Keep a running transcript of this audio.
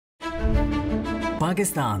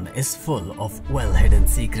Pakistan is full of well-hidden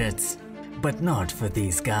secrets, but not for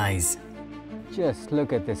these guys. Just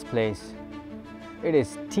look at this place. It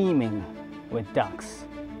is teeming with ducks.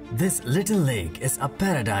 This little lake is a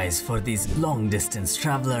paradise for these long-distance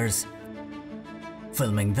travelers.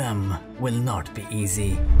 Filming them will not be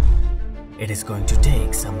easy. It is going to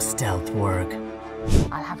take some stealth work.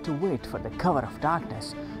 I'll have to wait for the cover of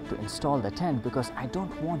darkness to install the tent because I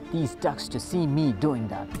don't want these ducks to see me doing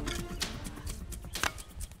that.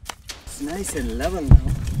 It's nice and level now.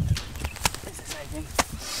 This is, I think,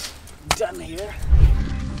 done here.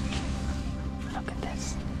 Look at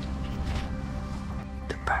this.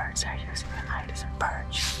 The birds are using the light as a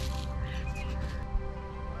perch.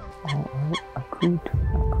 Oh, a coot.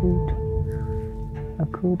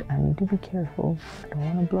 I need to be careful. I don't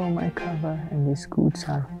want to blow my cover, and these coots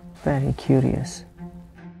are very curious.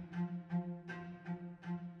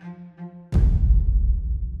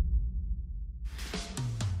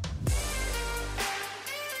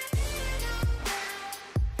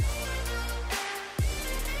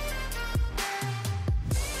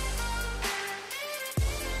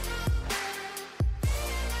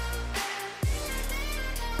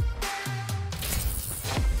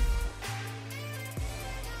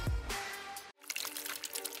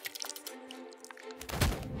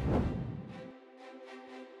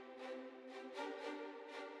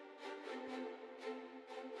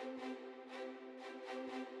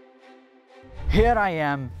 Here I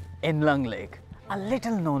am in Lung Lake, a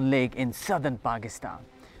little known lake in southern Pakistan.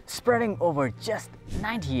 Spreading over just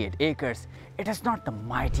 98 acres, it is not the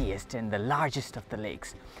mightiest and the largest of the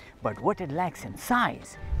lakes, but what it lacks in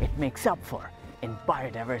size, it makes up for in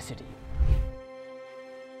biodiversity.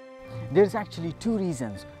 There's actually two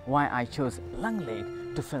reasons why I chose Lung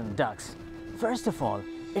Lake to film ducks. First of all,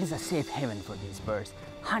 it is a safe haven for these birds.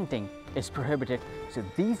 Hunting is prohibited, so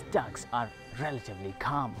these ducks are relatively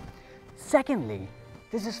calm. Secondly,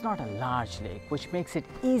 this is not a large lake, which makes it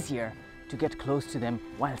easier to get close to them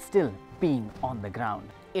while still being on the ground.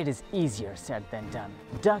 It is easier said than done.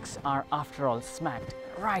 Ducks are, after all, smacked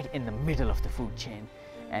right in the middle of the food chain,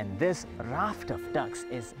 and this raft of ducks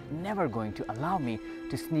is never going to allow me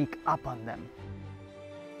to sneak up on them.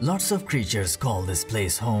 Lots of creatures call this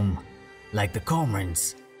place home, like the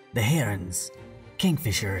cormorants, the herons,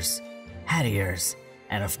 kingfishers, harriers,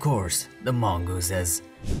 and of course the mongooses.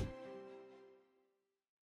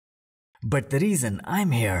 But the reason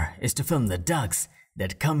I'm here is to film the ducks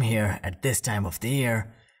that come here at this time of the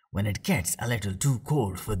year when it gets a little too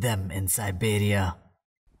cold for them in Siberia.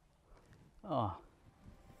 Oh,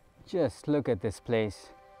 just look at this place.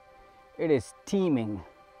 It is teeming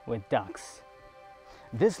with ducks.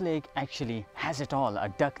 This lake actually has it all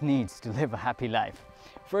a duck needs to live a happy life.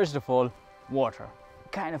 First of all, water,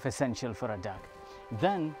 kind of essential for a duck.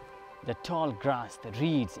 Then the tall grass, the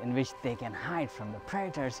reeds in which they can hide from the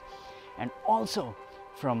predators, and also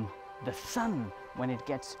from the sun when it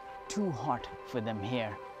gets too hot for them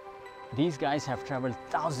here. These guys have traveled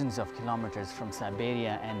thousands of kilometers from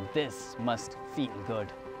Siberia, and this must feel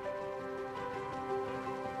good.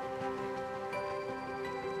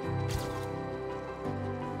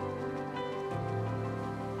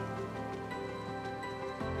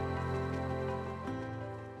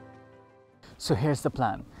 So here's the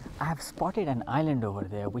plan. I have spotted an island over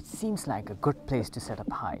there which seems like a good place to set up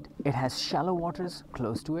hide. It has shallow waters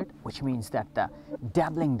close to it, which means that the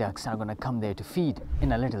dabbling ducks are going to come there to feed.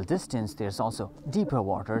 In a little distance, there's also deeper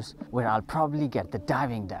waters where I'll probably get the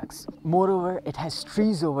diving ducks. Moreover, it has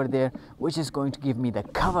trees over there, which is going to give me the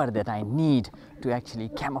cover that I need to actually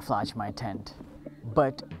camouflage my tent.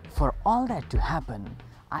 But for all that to happen,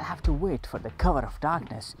 I'll have to wait for the cover of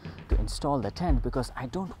darkness to install the tent because I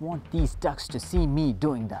don't want these ducks to see me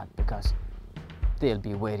doing that because they'll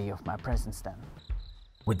be wary of my presence then.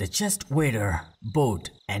 With the chest wadder,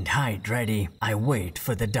 boat and hide ready, I wait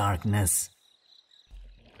for the darkness.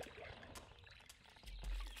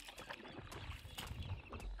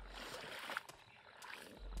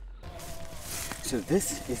 So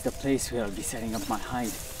this is the place where I'll be setting up my hide.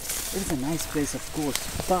 It is a nice place, of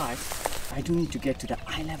course, but I do need to get to the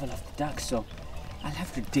eye level of the ducks, so I'll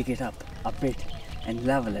have to dig it up a bit and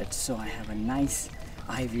level it so I have a nice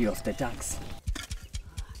eye view of the ducks.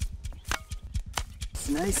 It's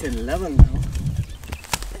nice and level now.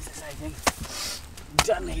 This is, I think,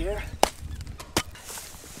 done here.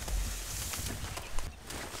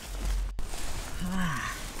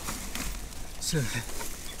 So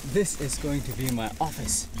this is going to be my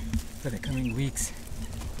office for the coming weeks,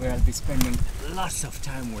 where I'll be spending lots of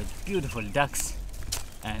time with beautiful ducks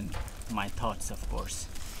and my thoughts, of course.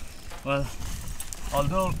 Well,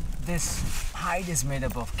 although this hide is made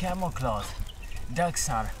up of camo cloth, ducks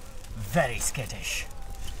are very skittish.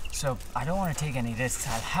 So I don't want to take any risks.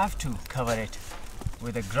 I'll have to cover it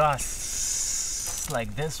with a grass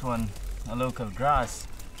like this one, a local grass,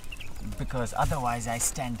 because otherwise I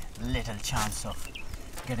stand little chance of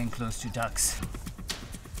getting close to ducks.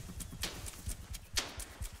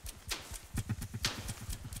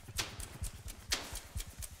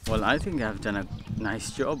 Well, I think I've done a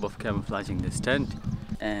nice job of camouflaging this tent,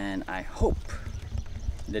 and I hope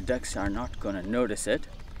the ducks are not gonna notice it.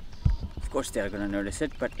 Of course they are gonna notice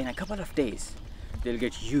it, but in a couple of days they'll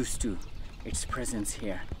get used to its presence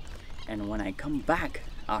here, and when I come back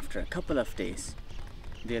after a couple of days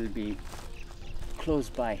they'll be close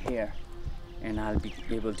by here and I'll be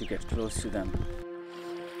able to get close to them.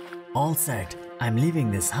 All set. I'm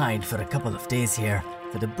leaving this hide for a couple of days here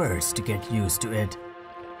for the birds to get used to it.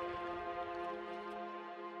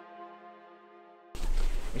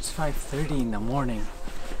 It's 5:30 in the morning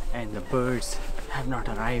and the birds have not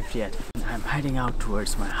arrived yet. I'm heading out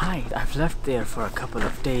towards my hide. I've left there for a couple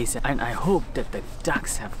of days and I hope that the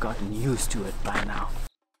ducks have gotten used to it by now.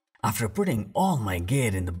 After putting all my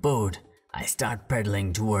gear in the boat, I start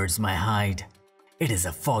pedaling towards my hide. It is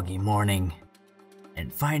a foggy morning,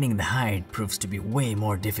 and finding the hide proves to be way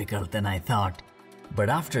more difficult than I thought. But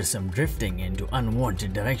after some drifting into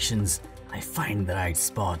unwanted directions, I find the right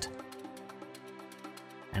spot.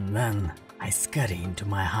 And then I scurry into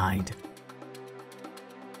my hide.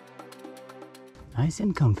 Nice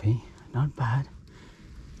and comfy, not bad.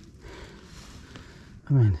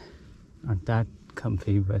 I mean, not that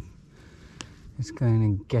comfy, but it's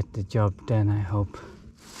going to get the job done, I hope.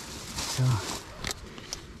 So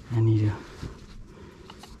I need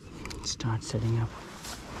to start setting up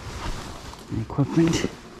my equipment.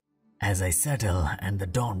 As I settle and the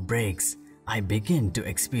dawn breaks, I begin to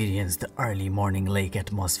experience the early morning lake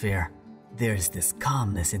atmosphere. There's this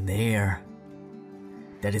calmness in the air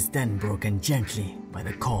that is then broken gently by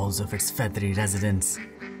the calls of its feathery residents.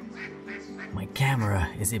 My camera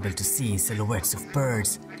is able to see silhouettes of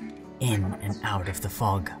birds in and out of the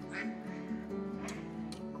fog.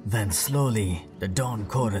 Then slowly, the dawn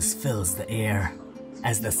chorus fills the air.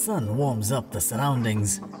 As the sun warms up the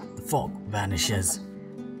surroundings, the fog vanishes,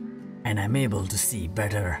 and I'm able to see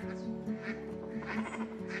better.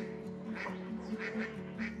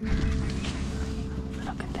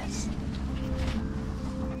 Look at this.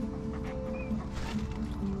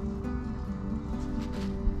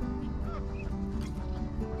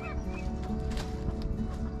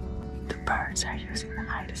 The birds are using the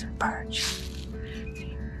hide as a perch.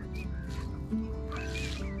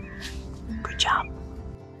 Good job.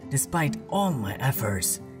 Despite all my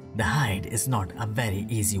efforts, the hide is not a very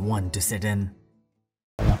easy one to sit in.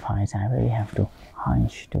 Of hides, I really have to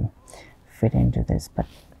hunch to fit into this, but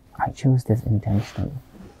I choose this intentionally.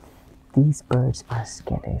 These birds are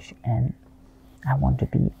skittish and I want to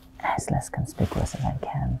be as less conspicuous as I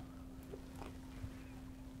can.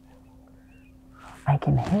 I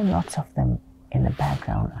can hear lots of them in the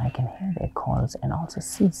background. I can hear their calls and also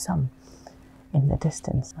see some in the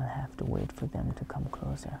distance. I'll have to wait for them to come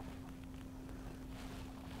closer.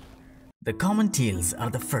 The common teals are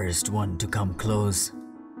the first one to come close.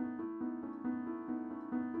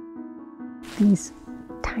 These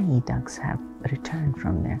tiny ducks have returned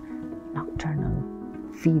from their nocturnal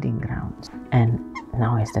feeding grounds, and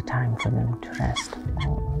now is the time for them to rest.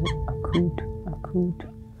 Oh, a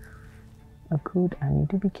coot. I need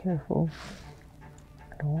to be careful.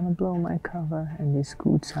 I don't want to blow my cover, and these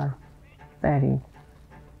coots are very,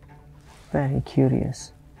 very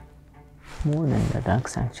curious. More than the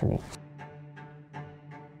ducks, actually.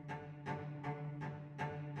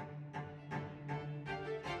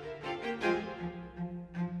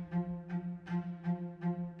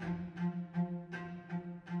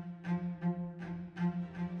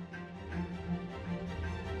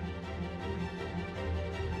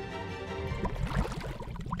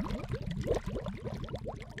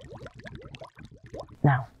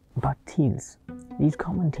 Now, about teals. These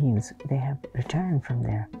common teals, they have returned from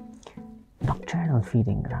their nocturnal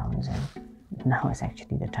feeding grounds, and now is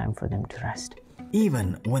actually the time for them to rest.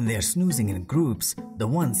 Even when they're snoozing in groups, the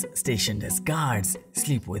ones stationed as guards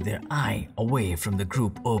sleep with their eye away from the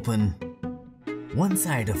group open. One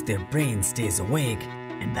side of their brain stays awake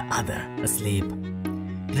and the other asleep.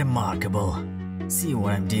 Remarkable. See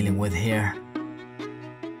what I'm dealing with here?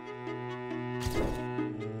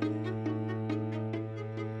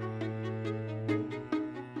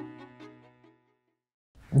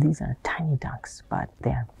 These are tiny ducks, but they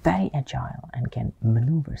are very agile and can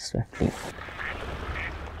maneuver swiftly.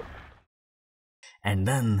 And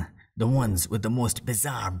then the ones with the most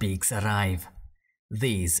bizarre beaks arrive.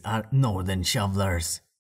 These are northern shovelers.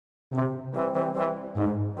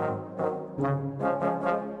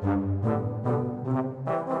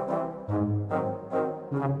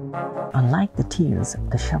 Unlike the teals,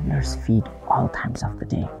 the shovelers feed all times of the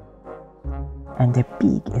day, and their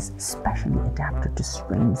beak is specially adapted to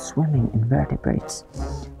screen swimming invertebrates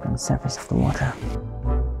from the surface of the water.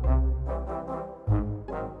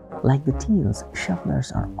 Like the teals,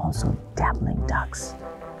 shovelers are also dabbling ducks.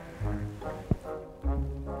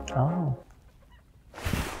 Oh.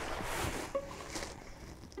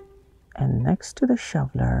 And next to the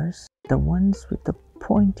shovelers, the ones with the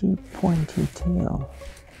pointy tail.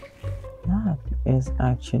 That is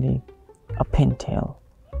actually a pintail.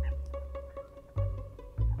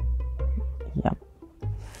 Yep.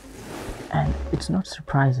 And it's not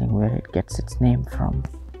surprising where it gets its name from.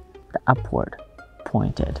 The upward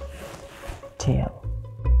pointed tail.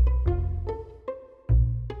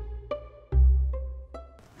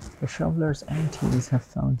 The shovelers and teals have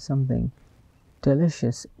found something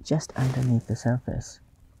delicious just underneath the surface.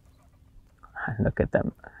 Look at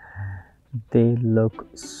them. They look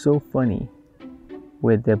so funny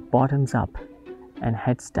with their bottoms up and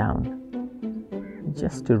heads down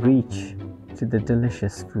just to reach to the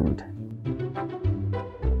delicious food.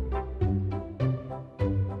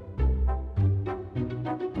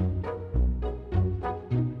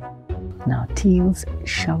 Now teals,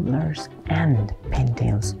 shovelers and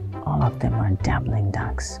pintails, all of them are dabbling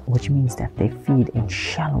ducks, which means that they feed in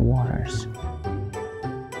shallow waters.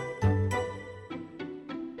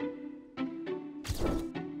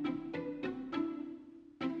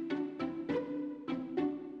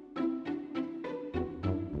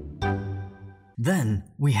 Then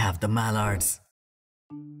we have the mallards.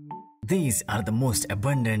 These are the most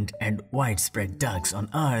abundant and widespread ducks on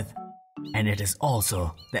Earth, and it is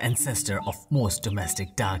also the ancestor of most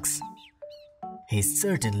domestic ducks. He's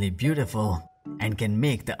certainly beautiful and can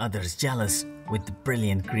make the others jealous with the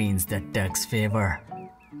brilliant greens that ducks favor.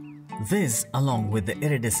 This, along with the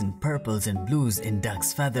iridescent purples and blues in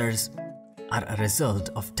ducks' feathers, are a result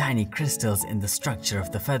of tiny crystals in the structure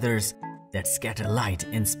of the feathers that scatter light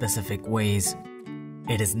in specific ways.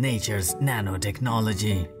 It is nature's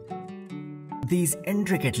nanotechnology. These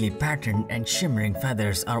intricately patterned and shimmering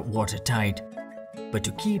feathers are watertight, but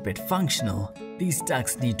to keep it functional, these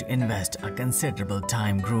ducks need to invest a considerable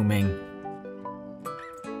time grooming.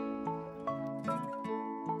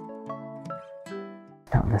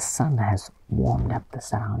 Now the sun has warmed up the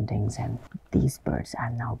surroundings, and these birds are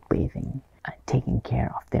now bathing and taking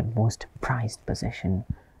care of their most prized possession,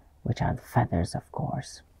 which are the feathers, of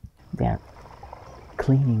course. They are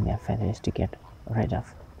cleaning their feathers to get rid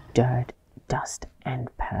of dirt, dust and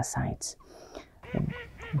parasites. And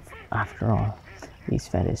after all, these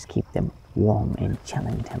feathers keep them warm in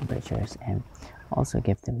chilling temperatures and also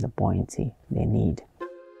give them the buoyancy they need.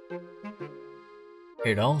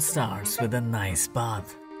 It all starts with a nice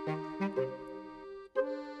bath.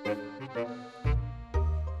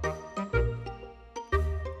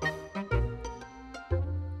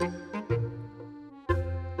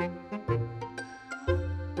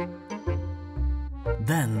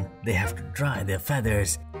 Then they have to dry their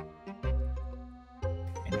feathers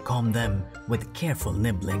and comb them with careful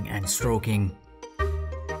nibbling and stroking.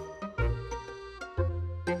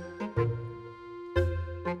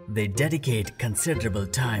 They dedicate considerable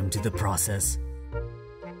time to the process.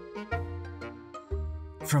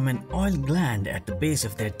 From an oil gland at the base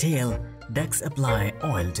of their tail, ducks apply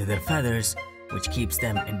oil to their feathers, which keeps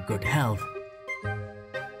them in good health.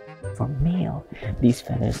 For male, these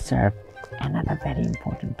feathers serve another very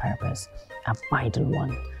important purpose, a vital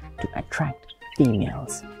one, to attract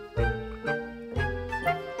females.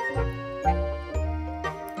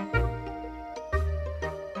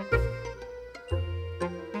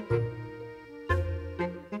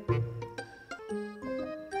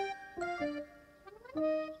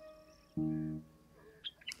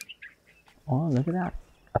 Oh, look at that.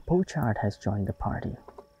 A pochard has joined the party.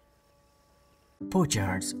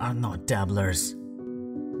 Pochards are not dabblers.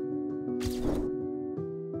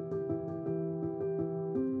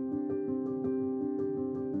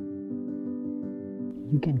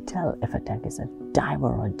 You can tell if a duck is a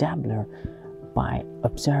diver or dabbler by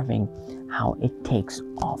observing how it takes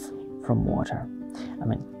off from water. I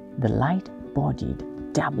mean, the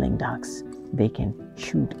light-bodied dabbling ducks, they can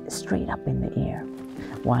shoot straight up in the air.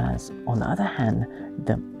 Whereas, on the other hand,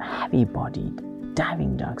 the heavy-bodied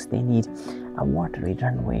diving ducks, they need a watery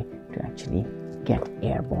runway to actually get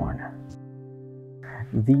airborne.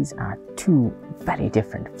 These are two very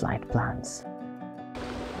different flight plans.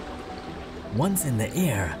 Once in the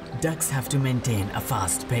air, ducks have to maintain a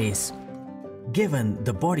fast pace. Given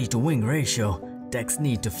the body-to-wing ratio, ducks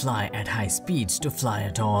need to fly at high speeds to fly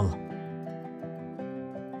at all.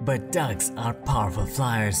 But ducks are powerful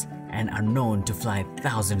flyers and are known to fly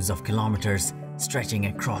thousands of kilometers, stretching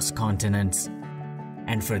across continents.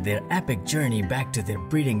 And for their epic journey back to their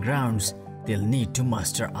breeding grounds, they'll need to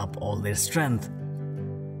muster up all their strength.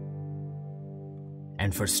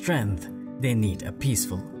 And for strength, they need a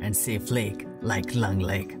peaceful and safe lake like Lung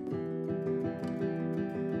Lake.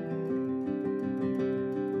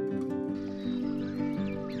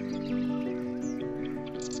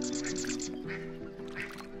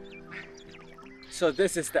 So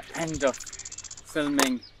this is the end of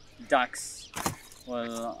filming ducks.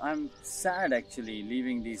 Well, I'm sad actually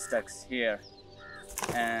leaving these ducks here,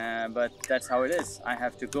 but that's how it is. I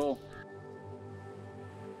have to go.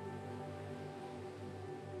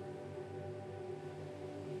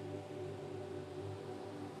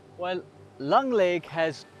 Well, Lung Lake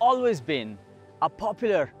has always been a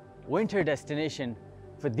popular winter destination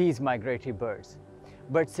for these migratory birds,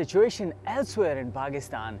 but situation elsewhere in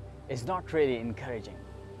Pakistan is not really encouraging.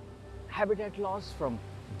 Habitat loss from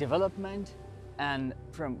development and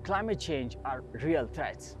from climate change are real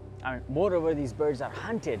threats. And moreover, these birds are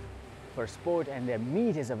hunted for sport and their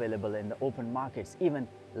meat is available in the open markets. Even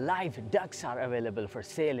live ducks are available for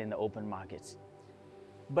sale in the open markets.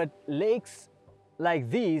 But lakes like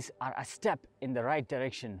these are a step in the right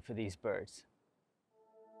direction for these birds.